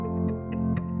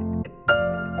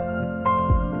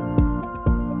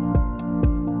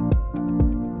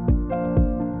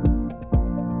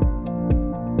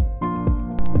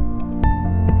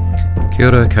Kia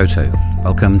ora koutou.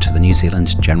 Welcome to the New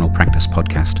Zealand General Practice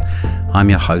Podcast. I'm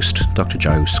your host, Dr.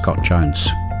 Joe Scott Jones.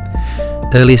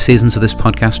 Earlier seasons of this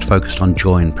podcast focused on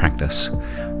joy in practice.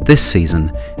 This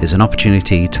season is an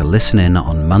opportunity to listen in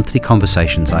on monthly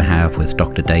conversations I have with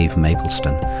Dr. Dave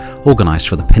Mapleston, organised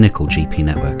for the Pinnacle GP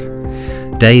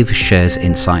Network. Dave shares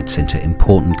insights into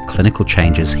important clinical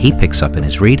changes he picks up in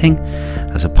his reading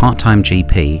as a part-time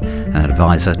GP and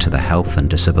advisor to the Health and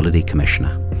Disability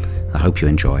Commissioner. I hope you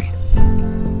enjoy.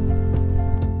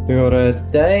 Kia ora,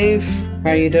 Dave. How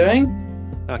are you doing?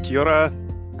 Kia ora.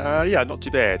 Yeah, not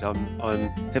too bad. I'm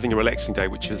having a relaxing day,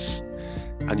 which is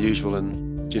unusual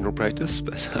in general practice,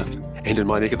 but and in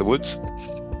my neck of the woods.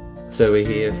 So we're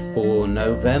here for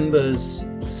November's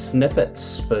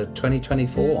Snippets for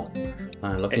 2024.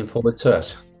 Looking forward to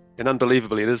it. And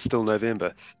unbelievably, it is still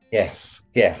November. Yes,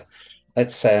 yeah.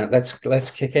 Let's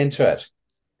kick into it.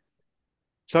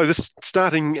 So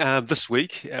starting this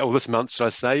week, or this month, should I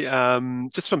say,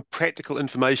 just some practical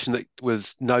information that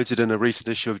was noted in a recent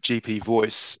issue of GP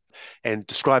Voice and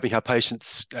describing how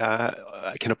patients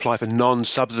can apply for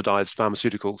non-subsidised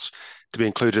pharmaceuticals to be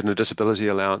included in a disability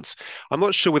allowance. I'm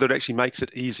not sure whether it actually makes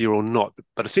it easier or not,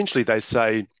 but essentially they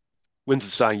say,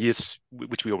 Windsor's saying yes,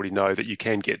 which we already know, that you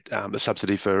can get a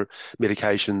subsidy for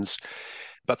medications,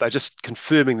 but they're just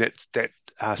confirming that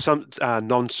some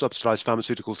non-subsidised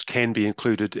pharmaceuticals can be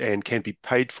included and can be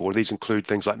paid for. These include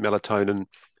things like melatonin,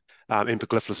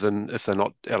 empagliflozin, if they're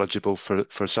not eligible for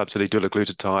a subsidy,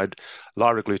 dulaglutide,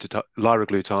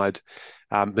 liraglutide,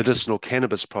 medicinal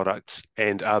cannabis products,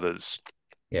 and others.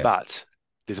 Yeah. But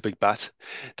there's a big but.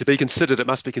 To be considered, it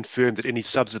must be confirmed that any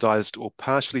subsidised or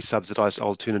partially subsidised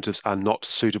alternatives are not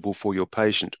suitable for your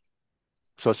patient.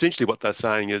 So essentially what they're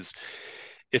saying is,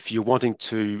 if you're wanting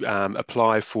to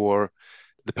apply for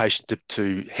the patient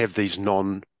to have these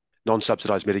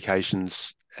non-subsidised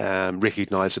medications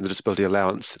recognised in the disability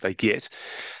allowance that they get,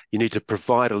 you need to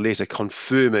provide a letter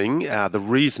confirming the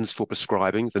reasons for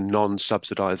prescribing the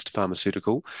non-subsidised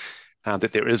pharmaceutical,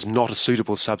 that there is not a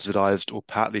suitable subsidised or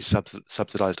partly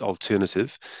subsidised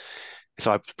alternative.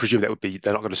 So I presume that would be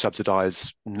they're not going to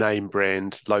subsidise name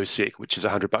brand low sec, which is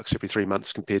 $100 every 3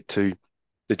 months, compared to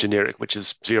the generic, which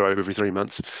is $0 every 3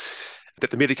 months. That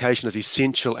the medication is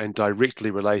essential and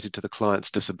directly related to the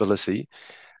client's disability.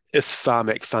 If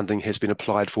pharmac funding has been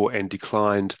applied for and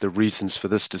declined, the reasons for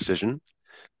this decision,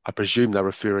 I presume they're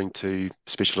referring to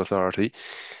special authority.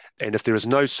 And if there is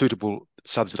no suitable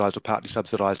subsidised or partly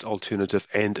subsidised alternative,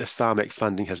 and if pharmac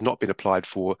funding has not been applied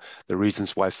for, the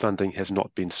reasons why funding has not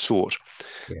been sought.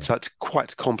 Yeah. So it's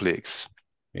quite complex.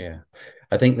 Yeah,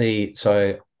 I think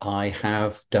so I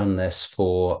have done this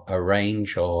for a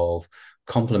range of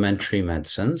complementary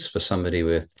medicines for somebody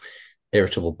with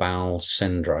irritable bowel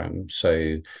syndrome.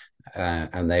 So,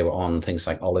 and they were on things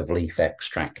like olive leaf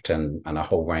extract and a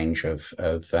whole range of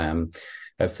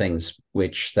things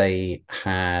which they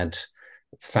had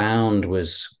found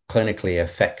was clinically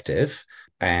effective,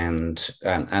 and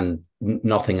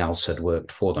nothing else had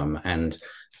worked for them, and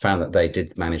found that they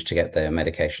did manage to get their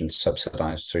medication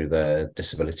subsidized through the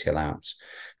disability allowance.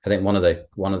 I think one of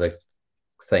the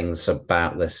things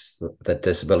about the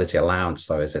disability allowance,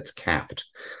 though, is it's capped.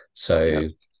 So, yeah.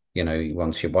 You know,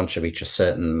 once you reach a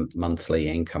certain monthly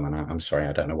income, and I'm sorry,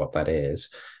 I don't know what that is,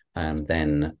 and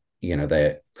then, you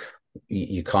know,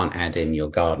 you can't add in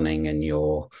your gardening and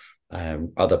your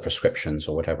other prescriptions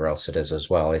or whatever else it is as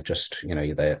well. It just, you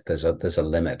know, there's a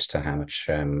limit to how much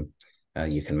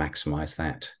you can maximize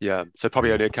that. Yeah, so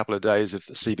probably only a couple of days of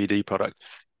CBD product.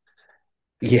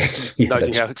 Yes,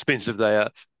 noting how expensive they are.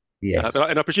 Yes,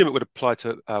 and I presume it would apply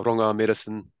to wrong-arm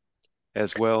medicine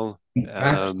as well.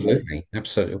 Absolutely.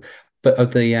 But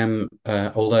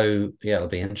although, yeah, it'll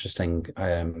be interesting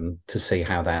to see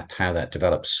how that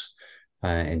develops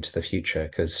into the future,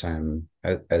 because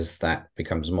as that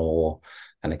becomes more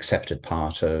an accepted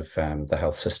part of the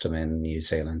health system in New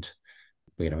Zealand,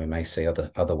 you know, we may see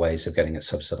other ways of getting it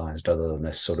subsidised other than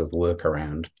this sort of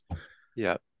workaround.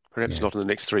 Yeah, perhaps not in the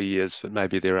next 3 years, but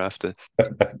maybe thereafter.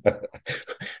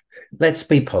 Let's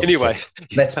be positive. Anyway,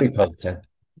 let's be positive.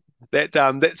 That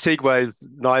segues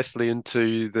nicely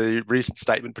into the recent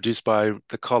statement produced by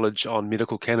the College on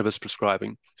medical cannabis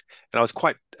prescribing. And I was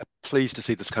quite pleased to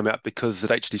see this come out, because at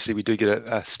HDC we do get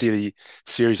a steady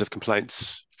series of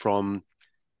complaints from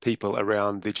people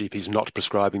around their GPs not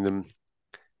prescribing them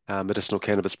medicinal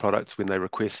cannabis products when they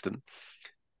request them.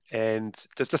 And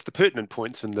there's just the pertinent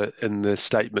points in the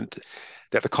statement,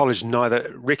 that the college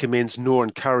neither recommends nor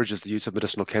encourages the use of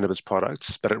medicinal cannabis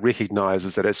products, but it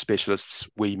recognises that as specialists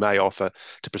we may offer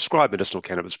to prescribe medicinal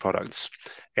cannabis products,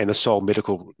 and the sole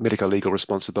medico legal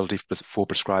responsibility for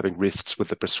prescribing rests with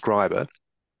the prescriber.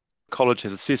 college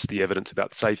has assessed the evidence about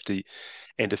the safety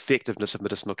and effectiveness of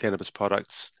medicinal cannabis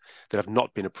products that have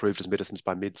not been approved as medicines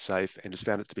by MedSafe and has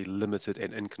found it to be limited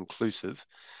and inconclusive.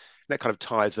 And that kind of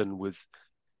ties in with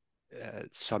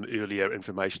some earlier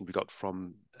information we got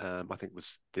from, I think it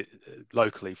was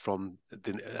locally from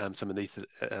some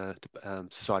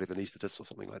Society of Anaesthetists or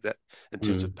something like that, in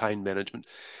terms of pain management.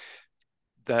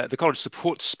 The college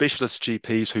supports specialist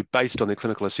GPs who, based on their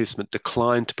clinical assessment,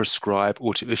 decline to prescribe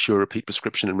or to issue a repeat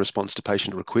prescription in response to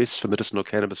patient requests for medicinal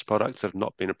cannabis products that have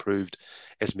not been approved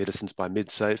as medicines by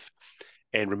MedSafe,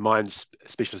 and reminds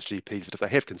specialist GPs that if they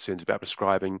have concerns about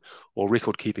prescribing or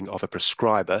record keeping of a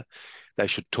prescriber, they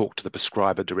should talk to the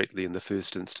prescriber directly in the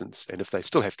first instance. And if they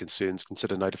still have concerns,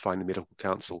 consider notifying the Medical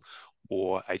Council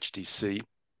or HDC.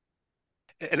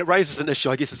 And it raises an issue,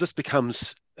 I guess, as this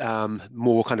becomes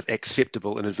more kind of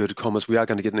acceptable, in inverted commas, we are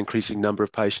going to get an increasing number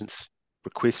of patients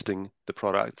requesting the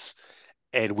products,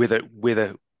 and whether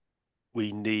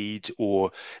we need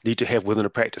to have within a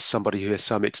practice somebody who has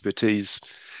some expertise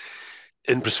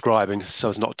in prescribing so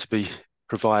as not to be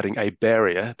providing a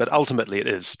barrier. But ultimately it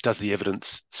is, does the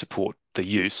evidence support the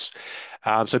use?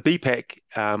 So BPAC,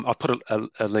 I've put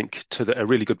a link to a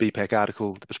really good BPAC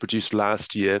article that was produced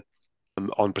last year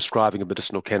on prescribing of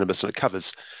medicinal cannabis, and it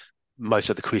covers most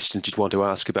of the questions you'd want to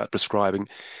ask about prescribing.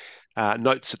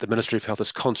 Notes that the Ministry of Health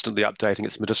is constantly updating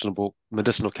its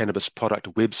medicinal cannabis product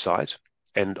website,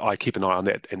 and I keep an eye on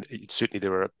that. And certainly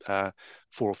there are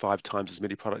 4 or 5 times as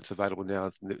many products available now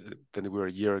than there were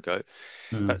a year ago.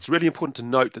 But it's really important to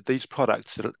note that the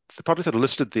products that are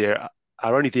listed there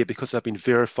are only there because they've been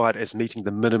verified as meeting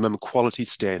the minimum quality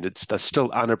standards. They're still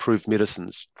unapproved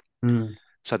medicines.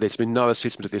 So there's been no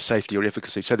assessment of their safety or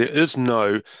efficacy. So there is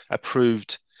no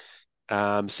approved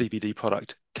CBD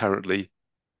product currently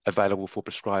available for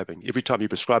prescribing. Every time you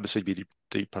prescribe a CBD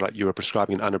product, you are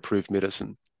prescribing an unapproved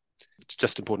medicine. It's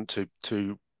just important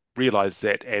to realise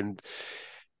that. And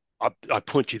I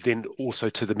point you then also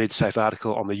to the MedSafe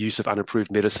article on the use of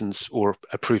unapproved medicines or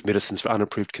approved medicines for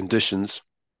unapproved conditions,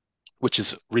 which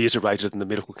is reiterated in the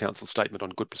Medical Council statement on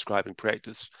good prescribing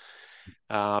practice.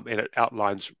 And it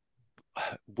outlines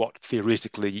what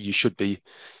theoretically you should be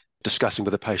discussing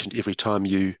with a patient every time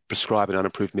you prescribe an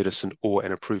unapproved medicine or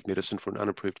an approved medicine for an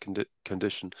unapproved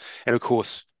condition. And of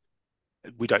course,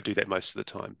 we don't do that most of the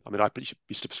time. I mean, I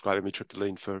used to prescribe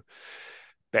amitriptyline for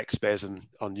back spasm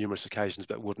on numerous occasions,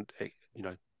 but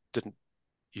didn't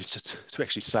use to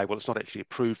actually say, well, it's not actually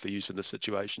approved for use in this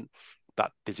situation,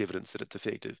 but there's evidence that it's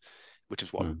effective, which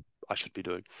is what I should be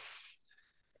doing.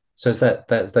 So is that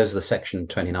those are the Section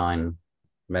 29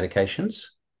 medications?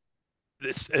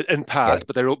 It's in part,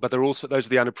 but they're also, those are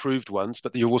the unapproved ones.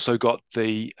 But you also got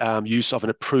the use of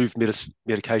an approved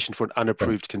medication for an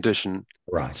unapproved condition.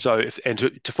 Right. So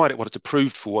to find out what it's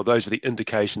approved for, those are the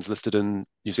indications listed in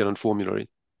New Zealand formulary.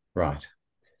 Right.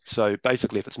 So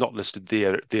basically, if it's not listed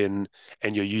there, then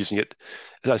and you're using it,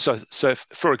 so if,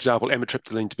 for example,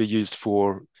 amitriptyline to be used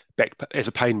for back as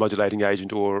a pain modulating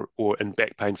agent or in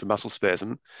back pain for muscle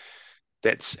spasm,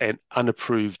 that's an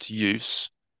unapproved use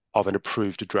of an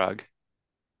approved drug.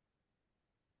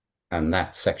 And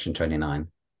that's Section 29.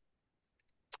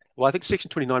 Well, I think Section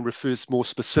 29 refers more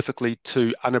specifically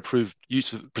to unapproved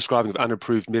use of prescribing of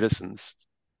unapproved medicines.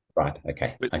 Right.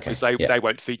 Okay. Because they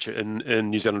won't feature in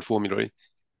New Zealand formulary.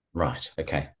 Right.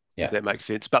 Okay. Yeah. That makes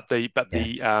sense. But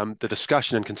the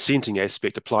discussion and consenting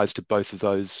aspect applies to both of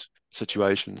those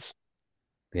situations.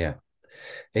 Yeah.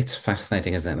 It's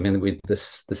fascinating, isn't it? I mean, the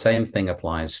same thing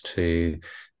applies to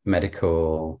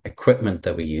medical equipment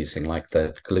that we're using, like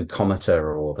the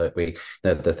glucometer or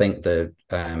the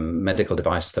medical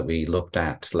device that we looked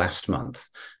at last month,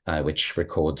 which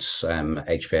records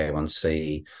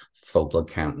HbA1c, full blood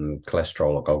count, and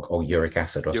cholesterol or uric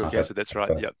acid or something. Uric acid, that's right.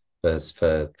 Yep.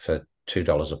 For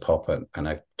 $2 a pop and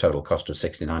a total cost of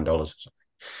 $69 or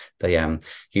something.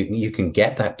 You can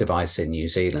get that device in New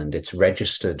Zealand. It's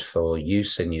registered for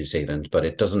use in New Zealand, but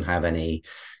it doesn't have any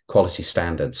quality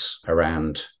standards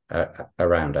around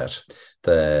it.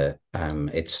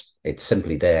 It's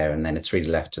simply there, and then it's really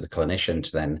left to the clinician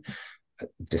to then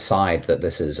decide that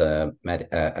this is a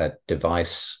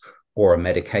device or a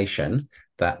medication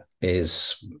that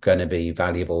is going to be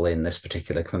valuable in this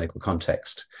particular clinical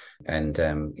context, and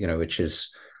which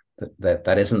is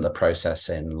that isn't the process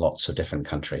in lots of different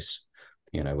countries.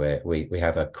 Where we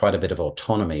have quite a bit of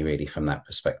autonomy really from that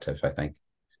perspective, I think.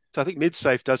 So I think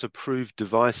MedSafe does approve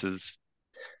devices.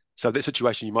 So in that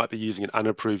situation, you might be using an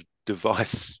unapproved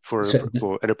device for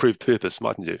an approved purpose,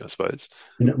 mightn't you? I suppose.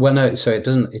 Well, no. So it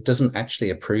doesn't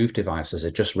actually approve devices.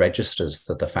 It just registers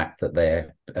the fact that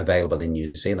they're available in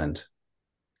New Zealand.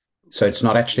 So it's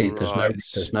not actually Right.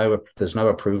 there's no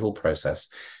approval process.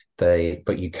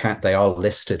 But you can't. They are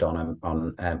listed on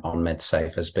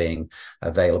MedSafe as being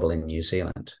available in New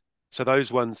Zealand. So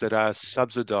those ones that are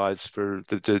subsidized for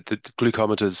the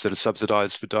glucometers that are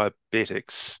subsidized for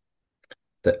diabetics,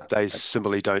 That they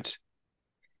similarly don't,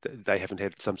 they haven't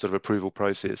had some sort of approval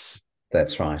process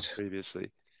that's right.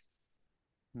 previously.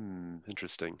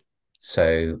 Interesting.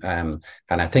 And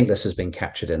I think this has been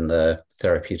captured in the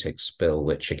therapeutics bill,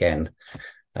 which again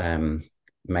um,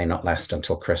 may not last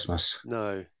until Christmas.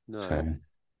 No, no. So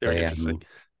Very they, interesting.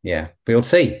 yeah, we'll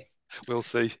see. We'll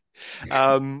see.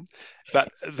 Um, but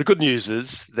the good news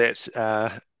is that,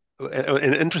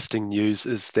 and interesting news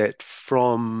is that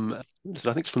from, I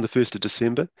think it's from the 1st of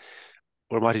December,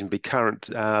 or it might even be current,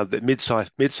 that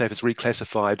MedSafe has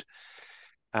reclassified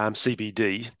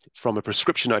CBD from a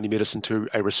prescription-only medicine to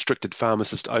a restricted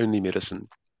pharmacist-only medicine.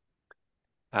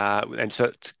 And so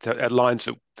it aligns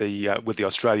with the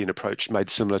Australian approach, made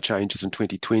similar changes in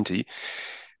 2020.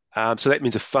 So that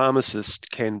means a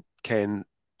pharmacist can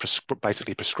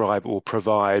basically prescribe or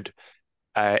provide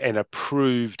an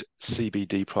approved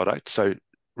CBD product. So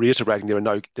reiterating,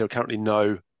 there are currently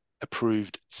no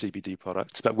approved CBD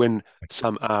products, but when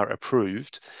some are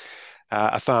approved,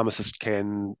 a pharmacist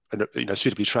can,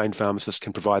 suitably trained pharmacist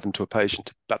can provide them to a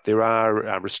patient. But there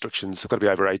are restrictions. They've got to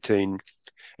be over 18,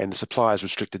 and the supply is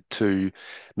restricted to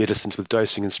medicines with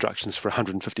dosing instructions for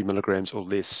 150 milligrams or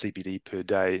less CBD per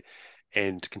day,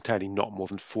 and containing not more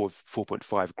than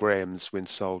 4.5 grams when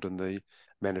sold in the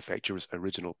manufacturer's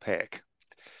original pack.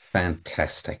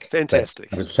 Fantastic. That I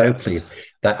Fantastic. was so Yeah. pleased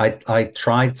that I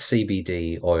tried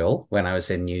CBD oil when I was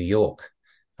in New York.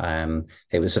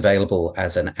 It was available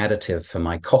as an additive for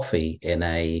my coffee in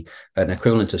an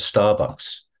equivalent of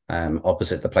Starbucks,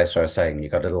 opposite the place where I was saying. You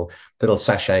got a little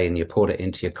sachet and you poured it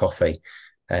into your coffee.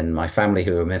 And my family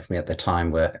who were with me at the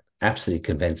time were absolutely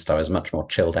convinced I was much more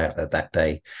chilled out that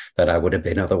day than I would have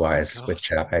been otherwise. God.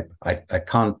 Which I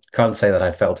can't say that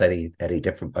I felt any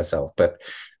different myself, but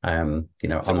Is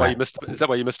that on why you that missed? Is that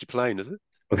why you missed your plane? Is it?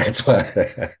 that's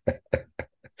why.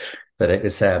 But it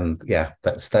was yeah,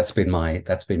 that's been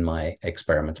my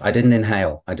experiment. I didn't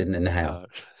inhale. No,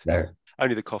 No,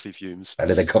 only the coffee fumes.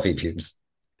 only the coffee fumes.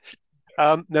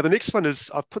 Now the next one is,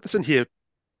 I've put this in here.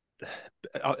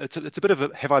 It's a bit of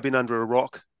a have I been under a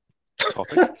rock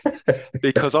topic,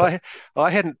 because I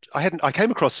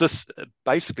came across this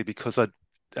basically because in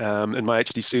my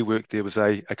HDC work there was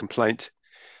a complaint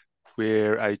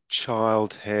where a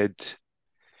child had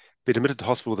been admitted to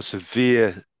hospital with a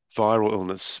severe viral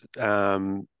illness,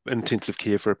 intensive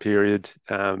care for a period,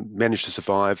 managed to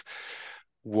survive,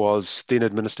 was then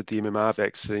administered the MMR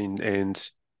vaccine and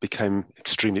became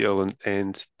extremely ill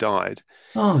and died.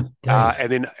 Oh, Dave.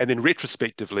 And then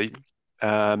retrospectively,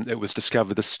 it was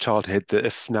discovered this child had the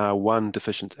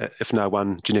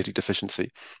IFNA1 genetic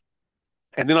deficiency.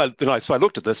 And so I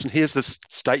looked at this, and here's this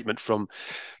statement from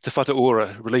Te Whatu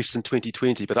Ora, released in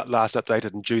 2020, but last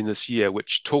updated in June this year,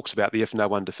 which talks about the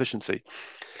IFNA1 deficiency.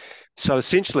 So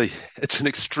essentially, it's an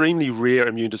extremely rare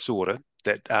immune disorder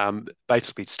that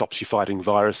basically stops you fighting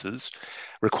viruses,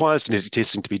 requires genetic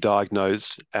testing to be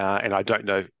diagnosed, and I don't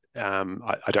know.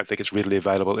 I don't think it's readily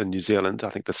available in New Zealand. I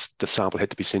think the sample had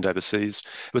to be sent overseas.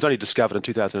 It was only discovered in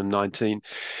 2019.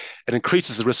 It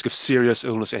increases the risk of serious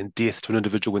illness and death to an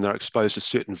individual when they're exposed to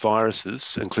certain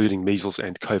viruses, including measles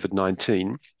and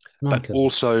COVID-19, My but goodness.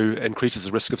 also increases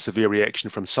the risk of severe reaction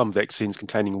from some vaccines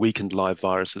containing weakened live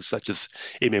viruses, such as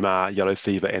MMR, yellow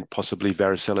fever, and possibly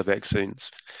varicella vaccines.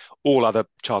 All other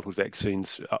childhood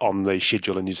vaccines on the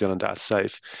schedule in New Zealand are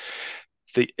safe.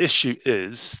 The issue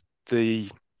is the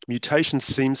mutation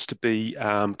seems to be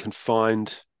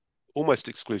confined almost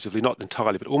exclusively, not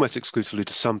entirely, but almost exclusively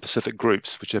to some Pacific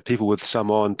groups, which are people with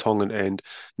Samoan, Tongan, and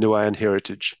Niuean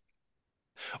heritage,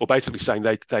 or basically saying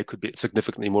they could be at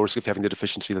significantly more risk of having the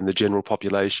deficiency than the general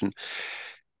population.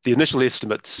 The initial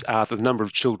estimates are that the number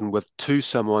of children with two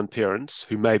Samoan parents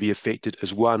who may be affected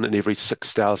is 1 in every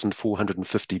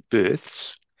 6,450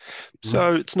 births. Oh,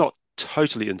 So it's not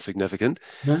totally insignificant.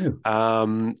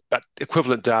 no. But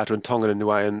equivalent data in Tongan and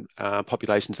Niuean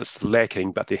populations is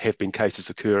lacking, but there have been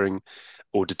cases occurring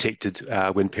or detected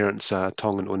when parents are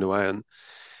Tongan or Niuean.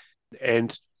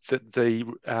 And the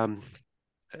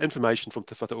information from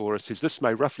Te Whatu Ora says this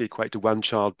may roughly equate to one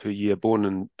child per year born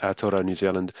in Aotearoa, New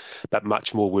Zealand, but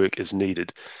much more work is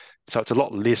needed. So it's a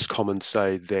lot less common,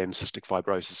 say, than cystic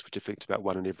fibrosis, which affects about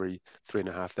 1 in every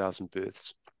 3,500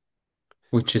 births.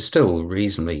 Which is still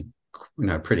reasonably,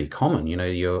 pretty common.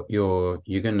 You're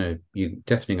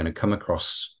definitely going to come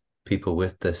across people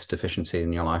with this deficiency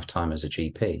in your lifetime as a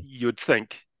GP. You'd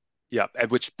think, Yeah,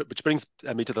 and which brings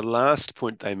me to the last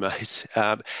point they made.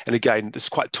 And again, it's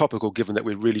quite topical given that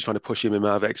we're really trying to push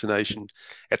MMR vaccination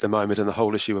at the moment and the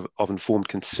whole issue of informed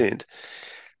consent.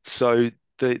 So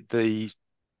the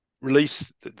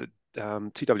release,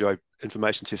 TWO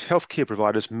information says healthcare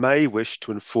providers may wish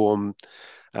to inform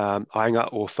Ainga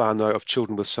or whānau of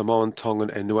children with Samoan, Tongan,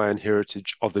 and Niuean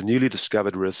heritage of the newly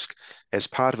discovered risk as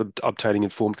part of obtaining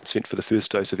informed consent for the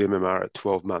first dose of MMR at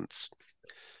 12 months.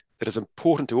 It is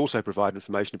important to also provide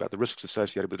information about the risks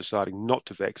associated with deciding not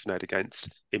to vaccinate against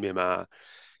MMR.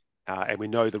 And we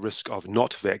know the risks of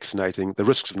not vaccinating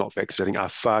are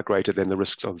far greater than the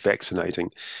risks of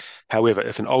vaccinating. However,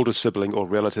 if an older sibling or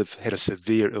relative had a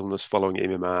severe illness following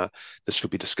MMR, this should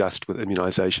be discussed with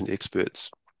immunisation experts.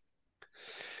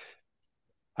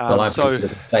 Well, I've been So, to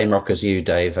the same rock as you,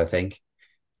 Dave, I think.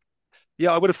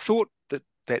 yeah, I would have thought that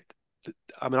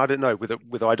I mean, I don't know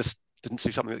whether I just didn't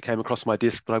see something that came across my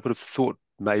desk, but I would have thought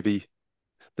maybe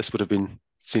this would have been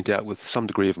sent out with some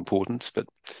degree of importance. But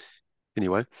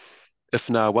anyway, if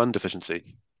now one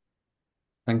deficiency.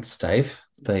 Thanks, Dave.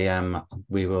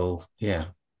 We will, yeah,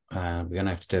 we're going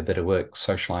to have to do a bit of work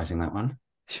socializing that one.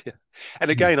 Yeah. And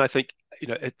Hmm. again, I think,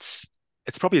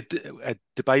 it's probably a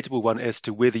debatable one as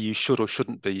to whether you should or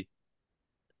shouldn't be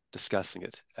discussing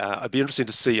it. I'd be interested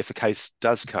to see if the case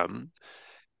does come,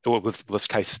 or with this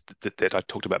case that I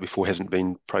talked about before hasn't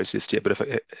been processed yet, but if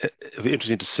it'd be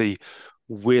interesting to see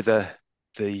whether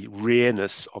the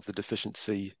rareness of the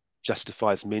deficiency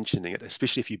justifies mentioning it,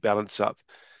 especially if you balance up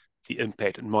the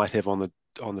impact it might have on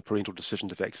the parental decision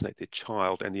to vaccinate their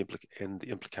child and the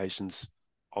implications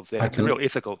of that. I It's a real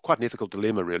can quite an ethical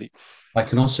dilemma, really. I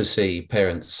can also see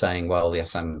parents saying, "Well,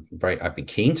 yes, I'd be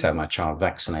keen to have my child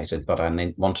vaccinated, but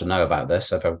want to know about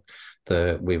this.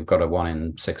 We've got a 1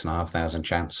 in 6,500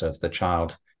 chance of the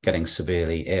child getting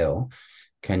severely ill.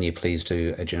 Can you please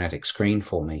do a genetic screen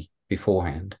for me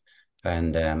beforehand?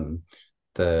 And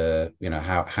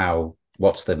how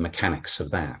what's the mechanics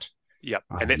of that?" Yeah,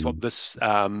 and that's what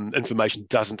Um, this information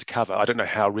doesn't cover. I don't know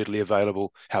how readily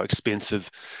available, how expensive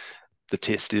the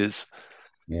test is,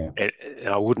 yeah, and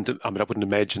I wouldn't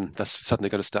imagine that's suddenly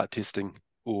going to start testing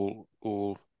all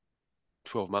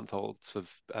 12-month-olds of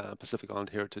Pacific Island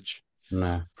heritage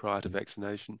no, prior to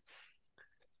vaccination.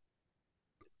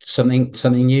 something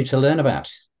new to learn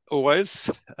about. Always.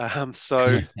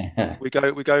 So we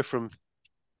go from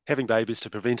having babies to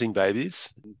preventing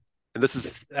babies, and this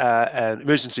is an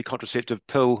emergency contraceptive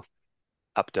pill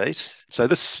update. So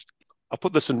this I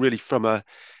put this in really from an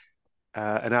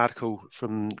article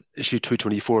from issue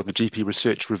 224 of the GP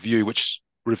Research Review, which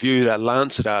reviewed a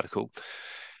Lancet article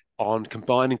on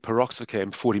combining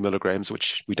piroxicam 40 milligrams,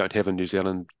 which we don't have in New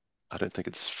Zealand. I don't think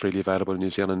it's freely available in New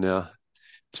Zealand now.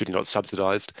 Certainly not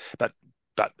subsidised, but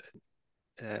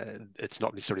it's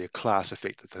not necessarily a class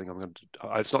effect.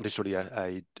 It's not necessarily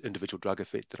a individual drug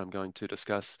effect that I'm going to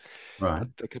discuss. Right.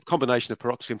 But the combination of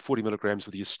piroxicam 40 milligrams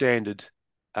with your standard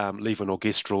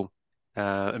levonorgestrol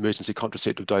emergency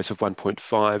contraceptive dose of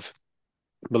 1.5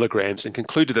 milligrams, and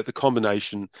concluded that the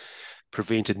combination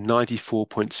prevented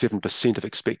 94.7% of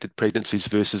expected pregnancies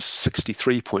versus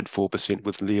 63.4%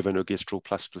 with levonorgestrol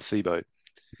plus placebo.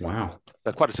 Wow.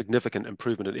 So quite a significant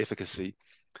improvement in efficacy.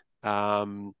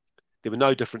 Um, there were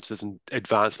no differences in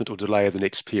advancement or delay of the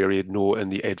next period, nor in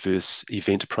the adverse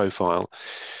event profile.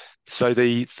 So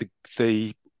the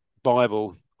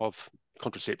Bible of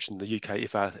contraception, the UK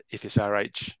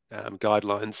FSRH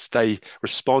guidelines, they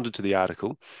responded to the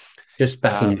article. Just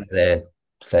backing up Um, there,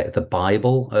 the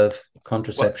Bible of well,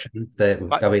 contraception.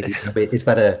 I, I mean, is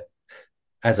that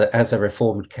as a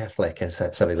Reformed Catholic, is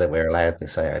that something that we're allowed to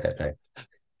say? I don't know.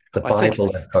 The I think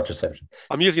Bible of contraception.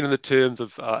 I'm using it in the terms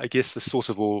of, I guess, the source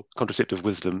of all contraceptive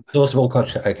wisdom. Source of all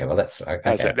contraception. Okay, well, that's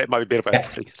As okay. that might be a better way of Yeah.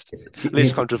 putting it,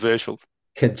 less controversial.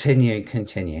 Continue.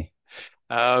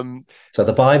 Um, So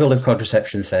the Bible of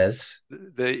contraception says,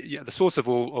 the source of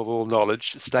all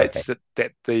knowledge okay, states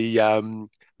that the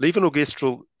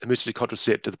levonorgestrel emergency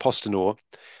contraceptive, the Postinor,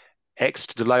 acts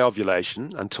to delay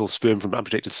ovulation until sperm from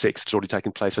unprotected sex has already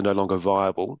taken place are no longer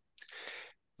viable,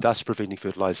 thus preventing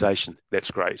fertilization.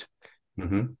 That's great.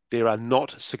 hmm There are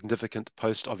not significant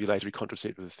post-ovulatory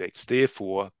contraceptive effects.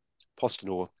 Therefore,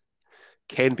 Postinor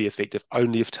can be effective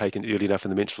only if taken early enough in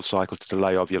the menstrual cycle to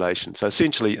delay ovulation. So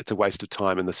essentially, it's a waste of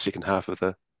time in the second half of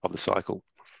the cycle,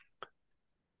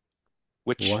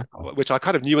 which wow. which I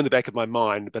kind of knew in the back of my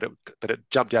mind, but it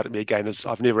jumped out at me again as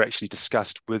I've never actually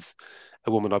discussed with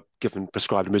a woman I've given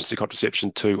prescribed emergency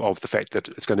contraception to of the fact that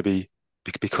it's going to be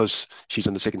because she's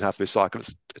in the second half of her cycle.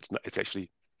 It's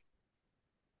actually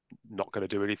not going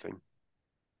to do anything.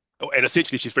 Oh, and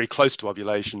essentially, she's very close to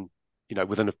ovulation.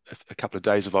 Within a couple of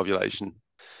days of ovulation,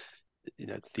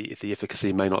 the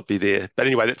efficacy may not be there. But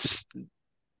anyway, that's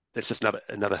just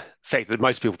another fact that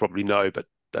most people probably know, but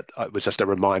it was just a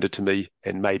reminder to me,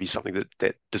 and maybe something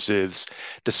that deserves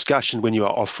discussion when you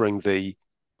are offering the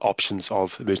options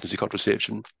of emergency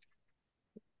contraception.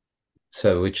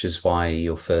 So, which is why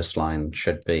your first line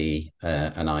should be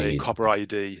an The IUD. copper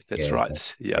IUD, that's Yeah,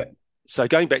 right. Yeah. yeah. So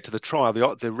going back to the trial,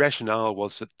 the rationale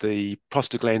was that the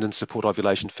prostaglandins support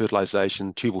ovulation,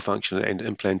 fertilization, tubal function, and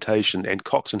implantation, and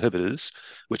COX inhibitors,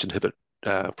 which inhibit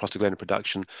prostaglandin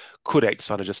production, could act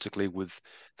synergistically with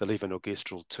the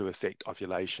levonorgestrel to affect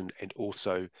ovulation and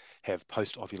also have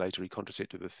post-ovulatory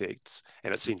contraceptive effects.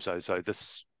 And it seems so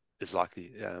this is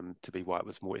likely to be why it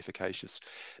was more efficacious.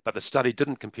 But the study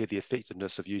didn't compare the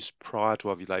effectiveness of use prior to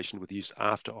ovulation with use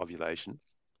after ovulation,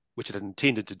 which it had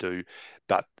intended to do,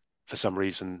 but for some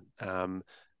reason,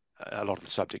 a lot of the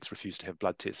subjects refused to have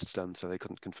blood tests done, so they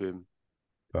couldn't confirm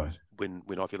Right. when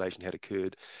ovulation had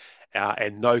occurred.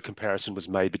 And no comparison was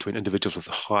made between individuals with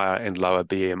higher and lower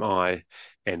BMI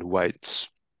and weights.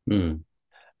 Mm.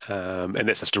 And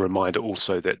that's just a reminder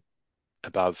also that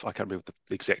above, I can't remember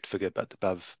the exact figure, but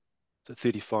above the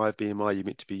 35 BMI, you're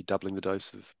meant to be doubling the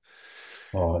dose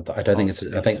Oh, I don't think of it's.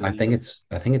 EC.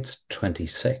 I think it's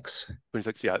 26.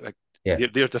 26, yeah. Yeah,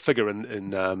 There's a figure in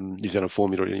New Zealand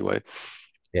formula anyway.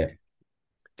 yeah.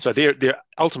 So their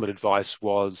ultimate advice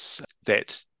was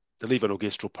that the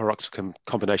levonorgestrel paroxetine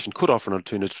combination could offer an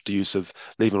alternative to use of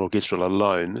levonorgestrel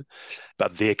alone,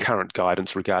 but their current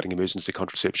guidance regarding emergency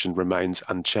contraception remains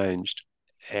unchanged.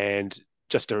 And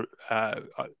just a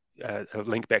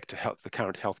link back to the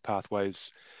current health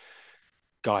pathways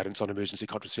guidance on emergency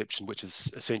contraception, which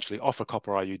is essentially offer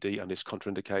copper IUD unless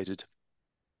contraindicated.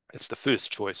 It's the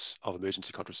first choice of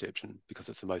emergency contraception because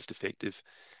it's the most effective.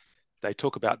 They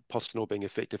talk about Postinor being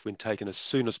effective when taken as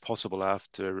soon as possible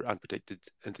after unprotected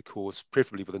intercourse,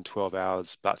 preferably within 12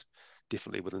 hours, but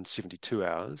definitely within 72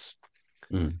 hours,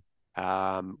 Mm.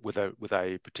 with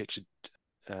a protected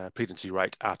pregnancy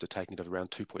rate after taking it of around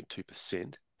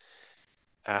 2.2%.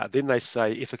 Then they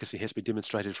say efficacy has been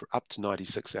demonstrated for up to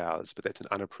 96 hours, but that's an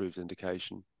unapproved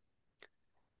indication.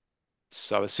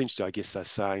 So essentially, I guess they're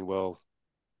saying, well,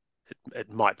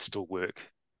 it might still work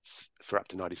for up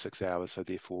to 96 hours, so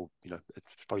therefore,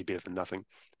 it's probably better than nothing.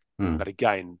 Mm. But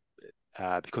again,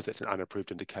 because that's an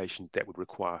unapproved indication, that would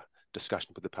require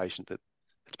discussion with the patient that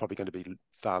it's probably going to be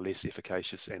far less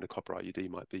efficacious, and a copper IUD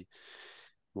might be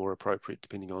more appropriate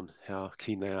depending on how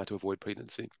keen they are to avoid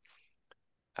pregnancy.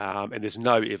 And there's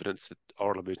no evidence that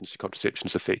oral emergency contraception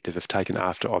is effective if taken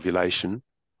after ovulation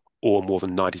or more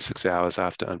than 96 hours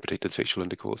after unprotected sexual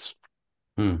intercourse.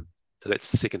 Mm. So that's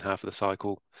the second half of the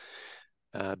cycle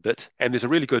bit. And there's a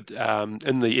really good,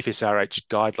 in the FSRH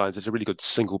guidelines, there's a really good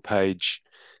single page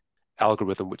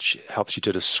algorithm which helps you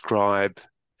to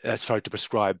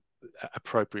prescribe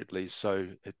appropriately. So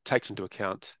it takes into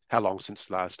account how long since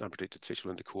last unprotected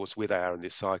sexual intercourse, where they are in their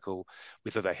cycle,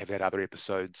 whether they have had other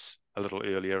episodes a little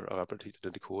earlier of unprotected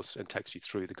intercourse, and takes you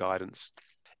through the guidance.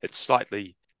 It's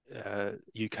slightly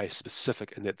UK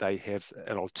specific in that they have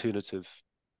an alternative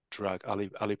drug,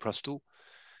 aliprostal,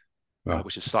 Right.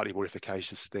 which is slightly more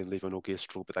efficacious than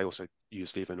levonorgestrel, but they also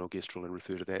use levonorgestrel and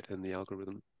refer to that in the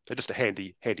algorithm. So just a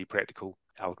handy practical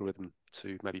algorithm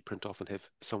to maybe print off and have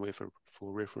somewhere for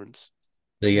reference.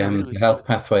 The Yeah, anyway. health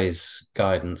pathways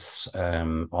guidance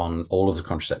on all of the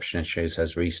contraception issues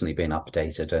has recently been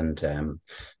updated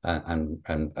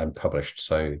and published.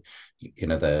 So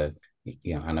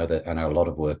I know a lot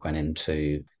of work went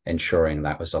into ensuring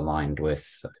that was aligned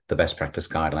with the best practice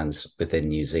guidelines within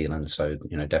New Zealand. So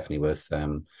definitely worth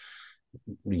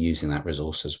using that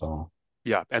resource as well.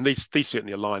 Yeah, and these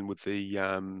certainly align with the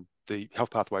health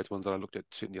pathways ones that I looked at,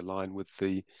 certainly align with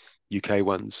the UK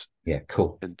ones Yeah,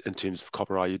 cool. in terms of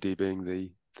copper IUD being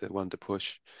the one to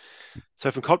push.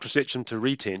 So from contraception to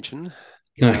retention.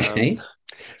 Um, Okay.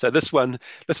 so this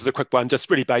is a quick one, just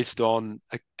really based on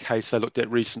a case I looked at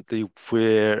recently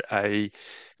where a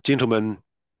gentleman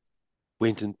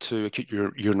went into acute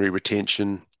urinary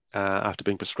retention after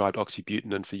being prescribed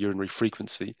oxybutynin for urinary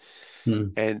frequency.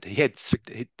 Mm. And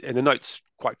and the notes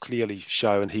quite clearly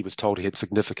show, and he was told he had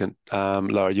significant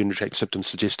lower urinary tract symptoms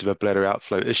suggestive of bladder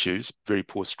outflow issues, very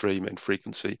poor stream and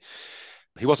frequency.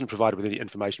 He wasn't provided with any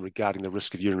information regarding the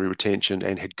risk of urinary retention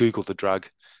and had Googled the drug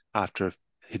after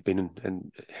he'd been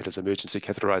and had his emergency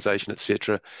catheterization,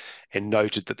 etc., and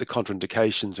noted that the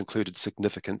contraindications included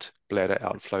significant bladder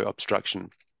outflow obstruction,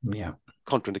 Yeah.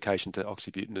 contraindication to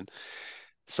oxybutynin.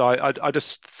 So I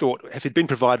just thought if he'd been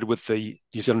provided with the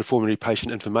New Zealand Formulary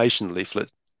Patient Information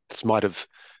leaflet, this might have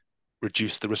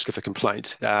reduced the risk of a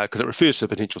complaint because it refers to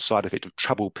the potential side effect of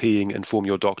trouble peeing. Inform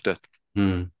your doctor.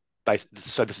 Mm.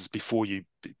 So this is before you,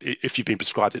 if you've been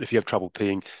prescribed it, if you have trouble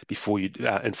peeing, before you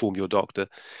inform your doctor,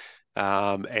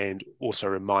 and also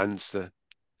reminds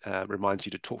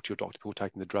you to talk to your doctor before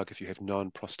taking the drug if you have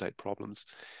known prostate problems.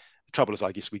 The trouble is,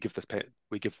 I guess we give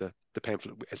the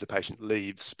pamphlet as the patient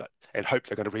leaves, and hope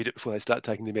they're going to read it before they start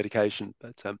taking their medication.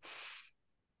 But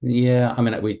Yeah, I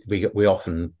mean, we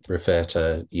often refer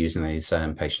to using these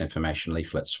patient information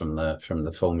leaflets from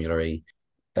the formulary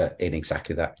in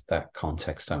exactly that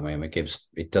context, don't we? And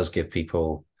it does give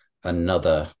people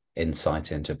another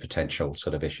insight into potential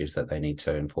sort of issues that they need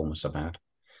to inform us about.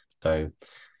 So,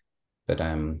 but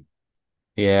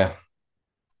yeah,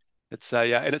 it's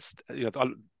and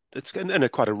it's in a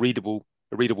quite a readable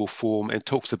form, and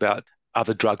talks about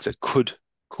other drugs that could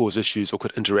cause issues or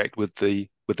could interact with the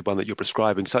one that you're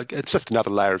prescribing. So it's just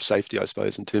another layer of safety, I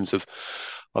suppose, in terms of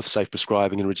safe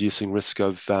prescribing and reducing risk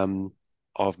of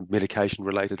medication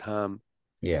related harm.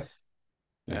 yeah,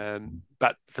 yeah.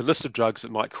 But the list of drugs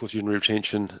that might cause urinary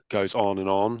retention goes on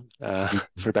Mhm.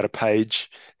 for about a page.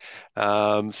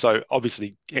 So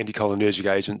obviously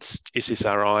anticholinergic agents,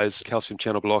 SSRIs, calcium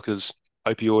channel blockers,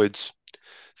 opioids,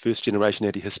 first generation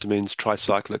antihistamines,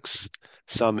 tricyclics,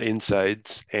 some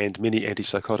NSAIDs, and many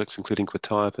antipsychotics, including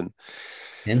quetiapine.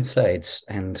 NSAIDs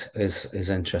and is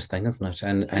interesting, isn't it?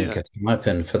 And Yeah.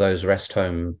 quetiapine for those rest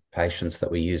home patients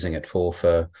that we're using it for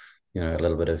a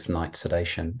little bit of night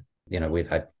sedation.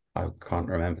 I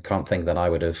can't think that I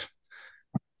would have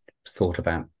thought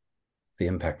about the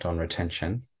impact on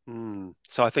retention.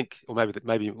 So I think, or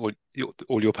maybe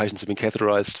all your patients have been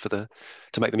catheterized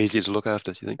to make them easier to look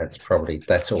after. Do you think?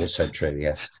 That's also true.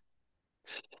 Yes.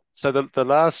 So the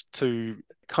last two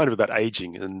kind of about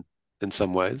aging in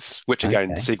some ways, which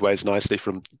again Okay. segues nicely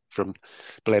from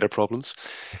bladder problems.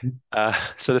 Mhm.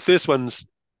 So the first one's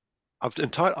I've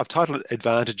titled it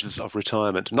 "Advantages of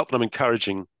Retirement." Not that I'm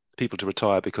encouraging people to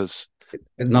retire, because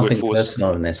the Nothing workforce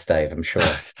personal in this, Dave, I'm sure.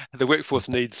 the workforce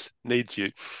needs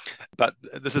you. But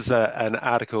this is an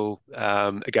article,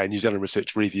 again, New Zealand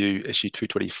Research Review, issue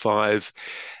 225.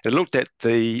 It looked at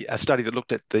a study that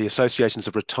looked at the associations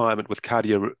of retirement with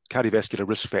cardiovascular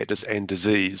risk factors and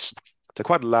disease. So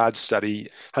quite a large study,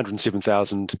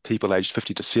 107,000 people aged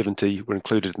 50 to 70 were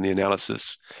included in the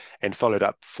analysis, and followed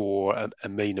up for a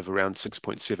mean of around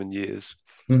 6.7 years.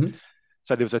 Mhm.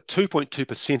 So there was a 2.2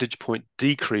 percentage point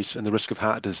decrease in the risk of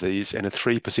heart disease, and a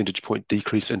 3 percentage point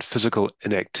decrease in physical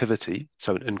inactivity,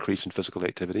 so an increase in physical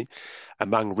activity,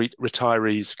 among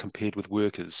retirees compared with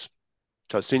workers.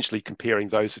 So essentially comparing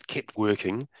those that kept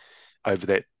working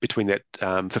between that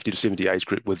 50 to 70 age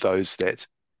group with those that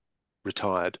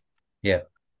retired. Yeah.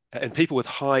 And people with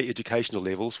high educational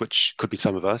levels, which could be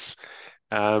some of us,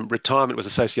 retirement was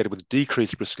associated with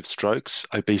decreased risk of strokes,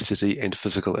 obesity, and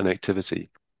physical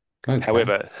inactivity. Okay.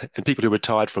 However, in people who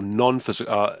retired from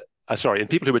non-physical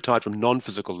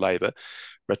labour,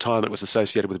 retirement was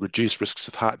associated with reduced risks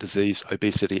of heart disease,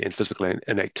 obesity, and physical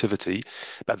inactivity.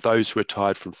 But those who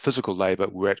retired from physical labour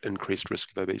were at increased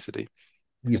risk of obesity.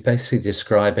 You're basically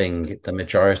describing the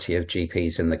majority of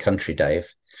GPs in the country,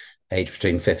 Dave, aged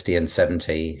between 50 and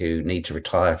 70, who need to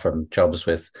retire from jobs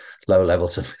with low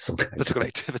levels of physical Physical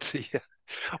activity. activity. Yeah.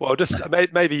 Well, just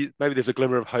maybe there's a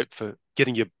glimmer of hope for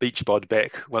getting your beach bod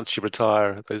back once you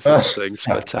retire, those sorts of things.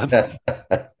 But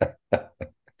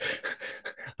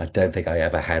I don't think I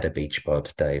ever had a beach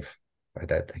bod, Dave. I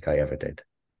don't think I ever did.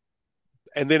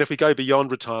 and then if we go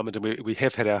beyond retirement, and we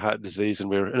have had our heart disease, and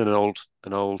we're in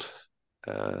an old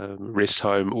rest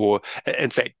home, or in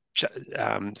fact,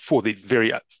 for the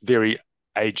very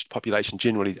aged population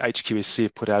generally, HQSC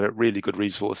have put out a really good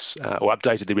resource, or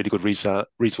updated the really good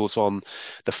resource on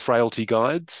the frailty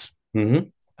guides.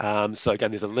 Mm-hmm. So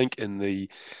again, there's a link in the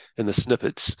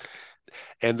snippets,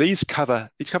 and these cover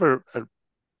a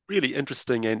really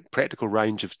interesting and practical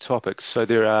range of topics. So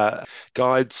there are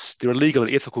guides, there are legal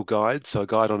and ethical guides. So a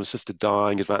guide on assisted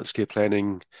dying, advanced care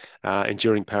planning,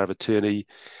 enduring power of attorney,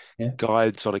 Yeah.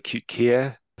 guides on acute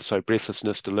care, so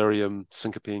breathlessness, delirium,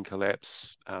 syncope and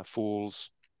collapse, falls,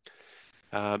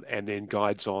 and then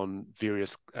guides on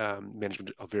various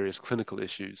management of various clinical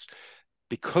issues.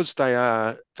 Because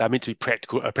they're meant to be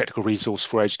a practical resource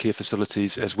for aged care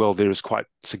facilities as well, there is quite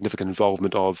significant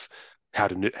involvement of how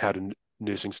to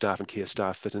nursing staff and care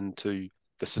staff fit into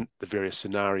the various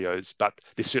scenarios. But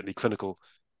there's certainly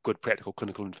good practical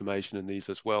clinical information in these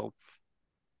as well.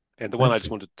 And the one I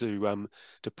just Okay. wanted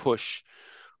to push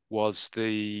was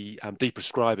the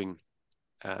deprescribing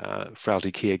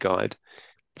frailty care guide.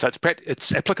 So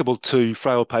it's applicable to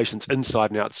frail patients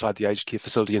inside and outside the aged care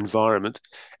facility environment,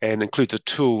 and includes a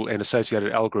tool and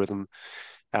associated algorithm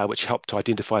which help to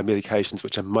identify medications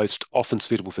which are most often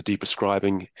suitable for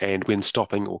deprescribing, and when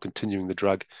stopping or continuing the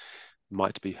drug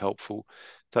might be helpful.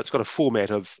 So it's got a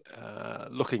format of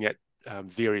looking at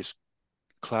various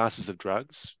classes of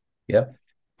drugs, Yep.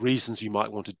 reasons you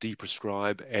might want to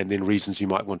deprescribe, and then reasons you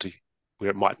might want to, where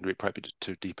it mightn't be appropriate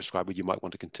to deprescribe, where you might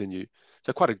want to continue.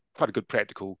 So quite a good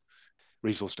practical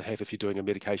resource to have if you're doing a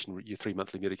medication, your 3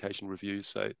 monthly medication reviews.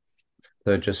 So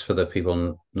just for the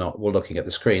people not well, looking at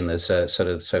the screen, there's a sort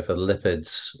of, so for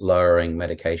lipids lowering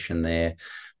medication there,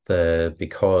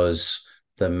 because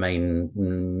there may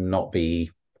not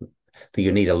be that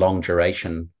you need a long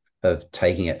duration of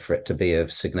taking it for it to be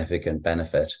of significant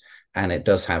benefit, and it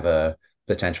does have a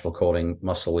potential for causing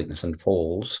muscle weakness and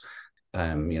falls.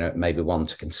 Maybe one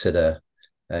to consider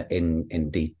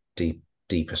in deep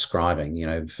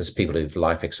prescribing. For people whose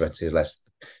life expectancy is less,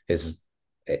 is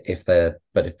if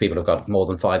people have got more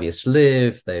than 5 years to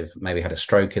live, they've maybe had a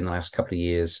stroke in the last couple of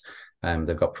years,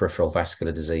 they've got peripheral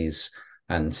vascular disease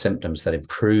and symptoms that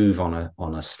improve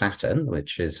on a statin,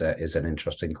 which is an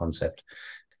interesting concept.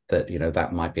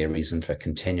 That might be a reason for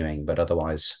continuing, but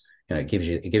otherwise, it gives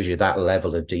you that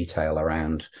level of detail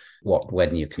around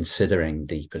when you're considering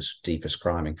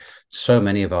deprescribing. So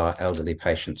many of our elderly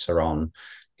patients are on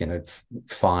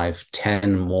 5,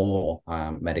 10 more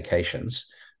medications.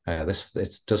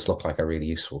 This does look like a really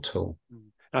useful tool.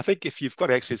 I think if you've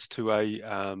got access to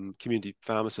a community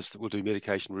pharmacist that will do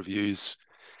medication reviews,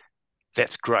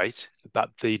 that's great. But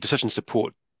the decision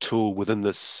support tool within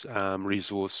this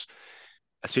resource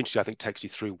essentially, I think, takes you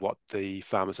through what the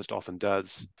pharmacist often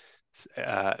does.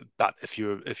 But if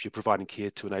you're providing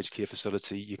care to an aged care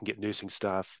facility, you can get nursing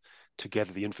staff to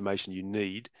gather the information you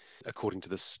need according to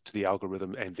the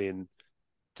algorithm, and then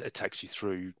it takes you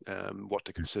through what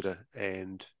to consider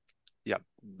and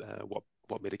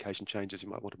what medication changes you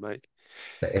might want to make.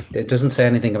 It doesn't say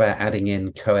anything about adding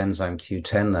in coenzyme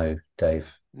Q10 though,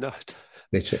 Dave. No,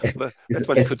 Which well, that's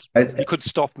one you could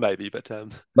stop maybe, but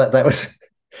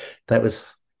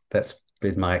that's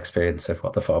been my experience of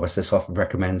what the pharmacist often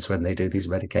recommends when they do these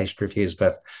medication reviews.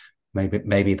 But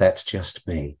maybe that's just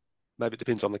me. Maybe it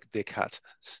depends on their cut.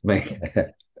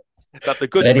 But the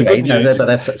anyway, good news, but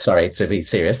that's, sorry, to be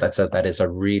serious, that is a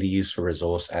really useful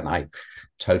resource, and I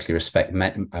totally respect.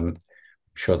 I'm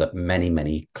sure that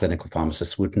many clinical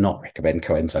pharmacists would not recommend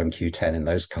coenzyme Q10 in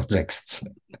those contexts.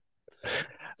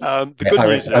 The good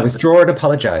news is, I withdraw and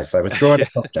apologize.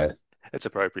 It's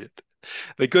appropriate.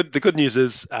 The good news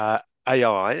is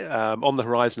AI. On the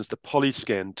horizon is the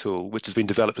Polyscan tool, which has been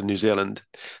developed in New Zealand.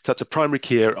 So it's a primary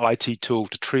care IT tool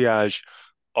to triage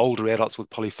older adults with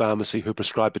polypharmacy who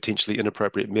prescribe potentially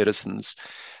inappropriate medicines.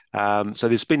 So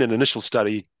there's been an initial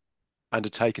study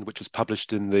undertaken, which was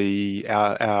published in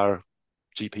our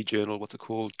GP journal. What's it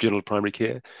called? Journal of Primary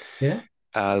Care. Yeah.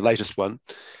 Latest one,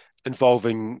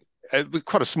 involving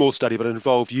quite a small study, but it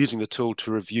involved using the tool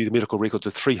to review the medical records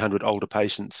of 300 older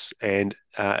patients, and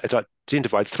it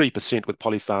identified 3% with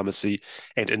polypharmacy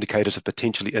and indicators of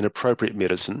potentially inappropriate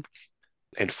medicine,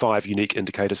 and 5 unique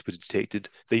indicators were detected.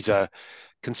 These are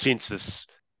consensus.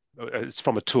 It's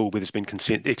from a tool where there's been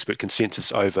expert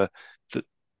consensus over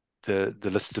the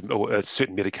list of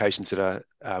certain medications that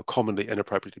are commonly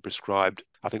inappropriately prescribed.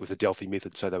 I think it was the Delphi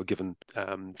method, so they were given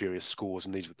various scores,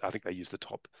 and I think they used the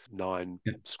top 9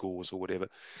 scores or whatever.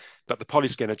 But the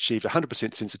Polyscan achieved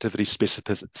 100% sensitivity,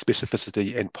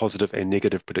 specificity, and positive and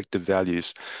negative predictive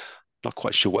values. Not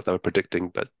quite sure what they were predicting,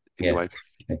 but anyway,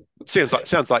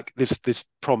 sounds like there's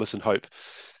promise and hope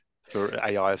for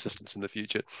AI assistance in the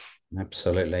future.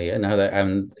 Absolutely. No,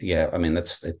 I mean,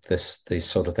 these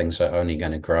sort of things are only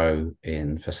going to grow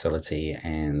in facility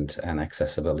and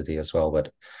accessibility as well.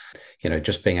 But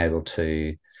just being able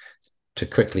to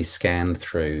quickly scan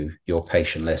through your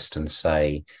patient list and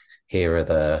say, here are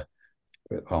the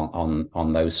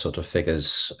on those sort of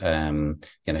figures, here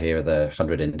are the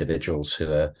 100 individuals who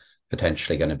are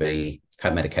potentially going to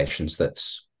have medications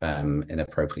that's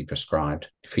inappropriately prescribed,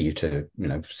 for you to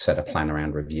set a plan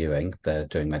around reviewing. They're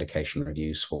doing medication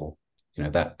reviews for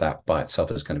that by itself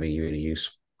is going to be really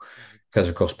useful, because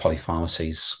of course polypharmacy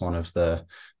is one of the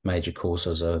major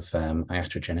causes of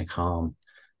iatrogenic harm,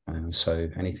 so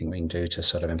anything we can do to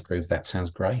sort of improve that sounds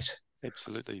great.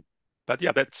 Absolutely. But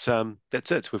yeah, that's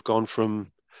it. We've gone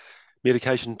from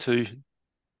medication to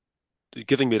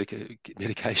giving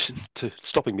medication to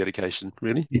stopping medication,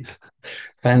 really.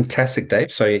 Fantastic,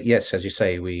 Dave. So yes, as you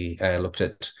say, we looked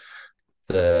at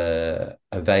the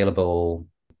available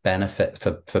benefit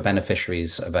for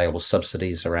beneficiaries, available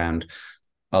subsidies around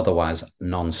otherwise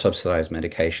non-subsidized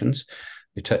medications.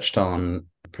 We touched on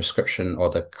prescription or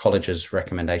the college's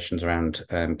recommendations around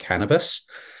cannabis.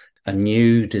 a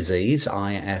new disease,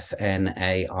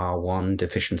 IFNAR1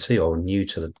 deficiency, or new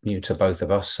to both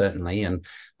of us certainly, and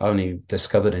only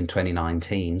discovered in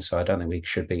 2019. So I don't think we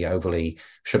should be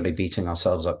beating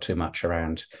ourselves up too much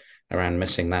around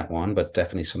missing that one, but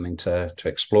definitely something to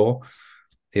explore.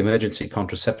 The emergency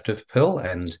contraceptive pill,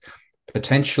 and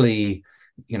potentially,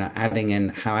 adding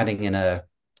in a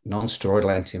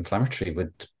non-steroidal anti-inflammatory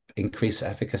would increase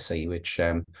efficacy, which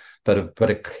but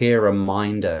a clear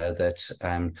reminder that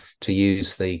to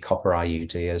use the copper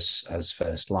IUD as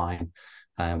first line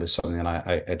was something that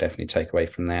I definitely take away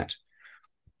from that.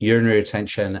 Urinary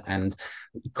retention, and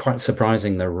quite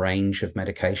surprising the range of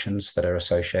medications that are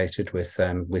associated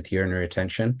with urinary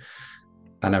retention,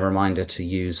 and a reminder to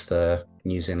use the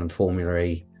New Zealand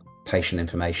formulary patient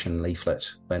information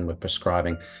leaflet when we're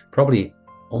prescribing. Probably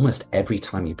almost every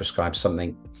time you prescribe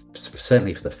something,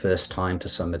 certainly for the first time to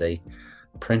somebody,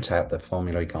 print out the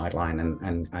formulary guideline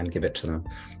and give it to them.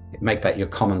 Make that your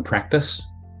common practice,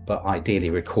 but ideally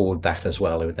record that as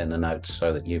well within the notes,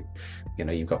 so that you've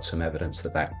got some evidence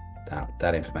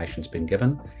that information's been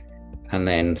given. And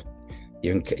then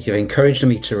you've encouraged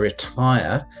me to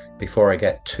retire before I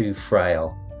get too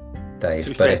frail, Dave.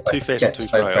 If I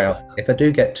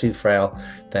do get too frail,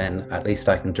 then at least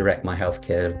I can direct my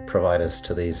healthcare providers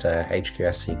to these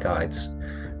HQSC guides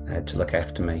to look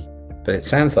after me. But it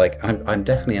sounds like I'm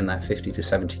definitely in that 50 to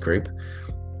 70 group,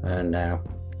 and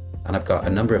I've got a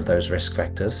number of those risk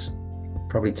factors.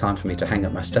 Probably time for me to hang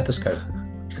up my stethoscope.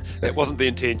 That wasn't the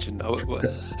intention.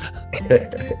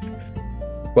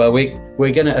 Well, we're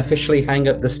going to officially hang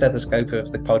up the stethoscope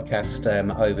of the podcast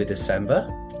over December,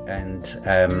 and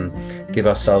give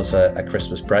ourselves a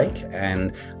Christmas break.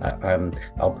 And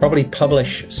I'll probably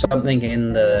publish something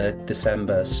in the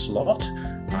December slot.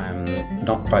 I'm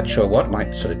not quite sure what.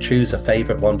 Might sort of choose a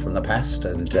favourite one from the past,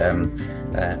 and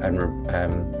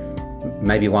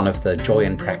maybe one of the Joy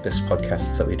in Practice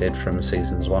podcasts that we did from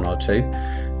seasons 1 or 2,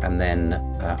 and then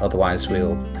otherwise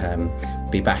we'll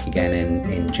be back again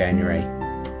in January.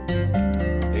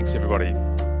 Thanks, everybody.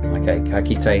 Okay, ka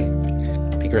kite.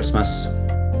 Happy Christmas.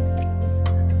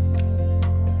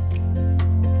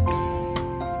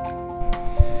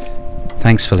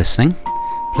 Thanks for listening.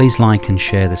 Please like and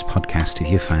share this podcast if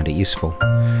you found it useful.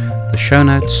 The show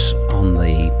notes on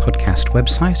the podcast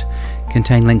website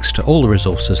contain links to all the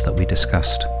resources that we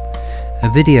discussed. A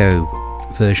video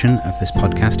version of this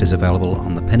podcast is available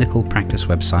on the Pinnacle Practice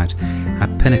website at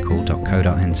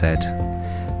pinnacle.co.nz.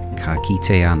 Ka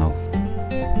kite anō.